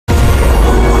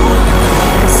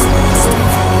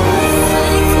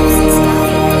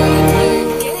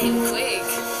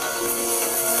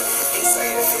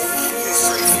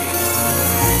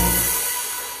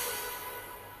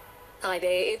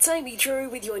Amy Drew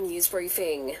with your news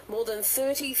briefing. More than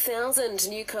 30,000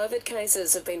 new COVID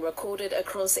cases have been recorded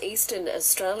across eastern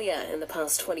Australia in the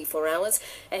past 24 hours,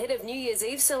 ahead of New Year's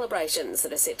Eve celebrations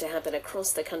that are set to happen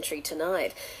across the country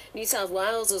tonight. New South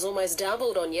Wales has almost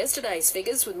doubled on yesterday's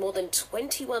figures with more than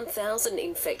 21,000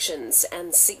 infections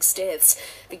and 6 deaths.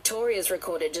 Victoria's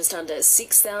recorded just under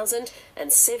 6,000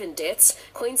 and 7 deaths.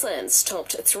 Queensland's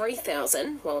topped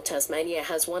 3,000, while Tasmania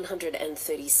has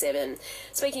 137.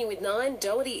 Speaking with 9,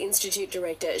 Doherty Institute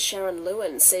Director Sharon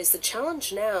Lewin says the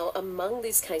challenge now among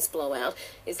this case blowout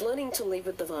is learning to live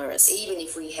with the virus. Even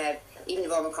if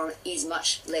Omicron is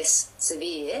much less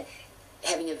severe,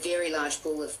 having a very large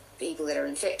pool of people that are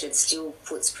infected still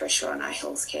puts pressure on our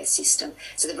healthcare system.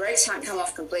 So the brakes can't come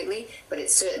off completely, but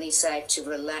it's certainly safe to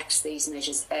relax these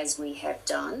measures as we have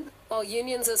done. While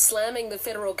unions are slamming the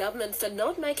federal government for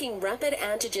not making rapid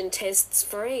antigen tests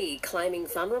free, claiming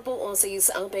vulnerable Aussies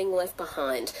are being left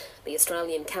behind. The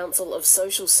Australian Council of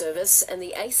Social Service and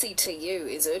the ACTU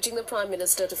is urging the Prime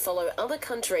Minister to follow other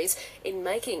countries in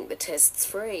making the tests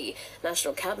free.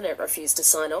 National Cabinet refused to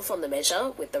sign off on the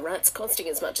measure, with the rats costing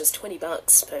as much as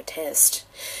 $20 per test.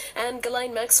 And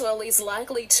Ghislaine Maxwell is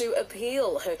likely to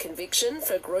appeal her conviction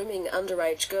for grooming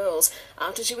underage girls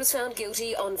after she was found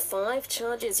guilty on 5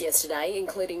 charges yesterday,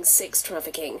 including sex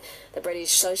trafficking. The British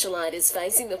socialite is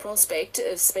facing the prospect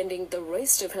of spending the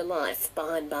rest of her life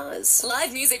behind bars.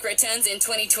 Live music returns in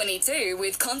 2022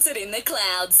 with Concert in the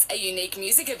Clouds, a unique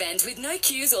music event with no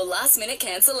queues or last-minute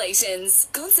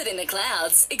cancellations. Concert in the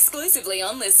Clouds, exclusively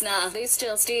on Listener. This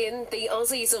just in, the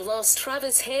Aussies have lost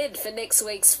Travis Head for next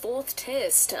week's 4th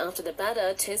test after the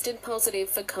batter tested positive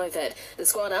for COVID. The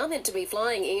squad are meant to be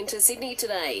flying into Sydney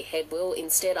today. Head will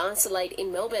instead isolate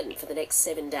in Melbourne for the next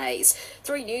 7 days.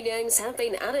 3 new names have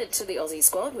been added to the Aussie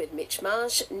squad, with Mitch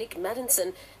Marsh, Nick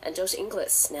Maddinson and Josh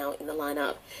Inglis now in the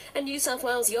lineup. And New South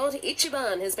Wales yacht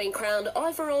Ichiban has been crowned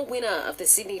overall winner of the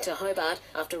Sydney to Hobart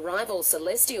after rival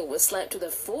Celestial was slapped with a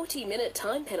 40-minute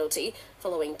time penalty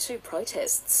following 2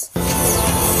 protests.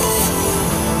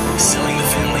 Selling the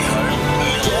family home?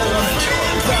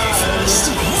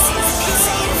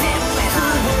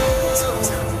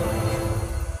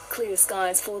 Clear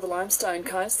skies for the Limestone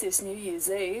coast this New Year's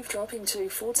Eve, dropping to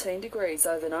 14 degrees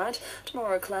overnight.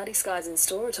 Tomorrow, cloudy skies in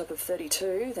store, a top of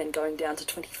 32, then going down to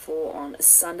 24 on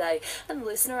Sunday. And the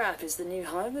Listener app is the new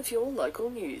home of your local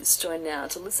news. Join now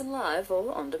to listen live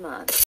or on demand.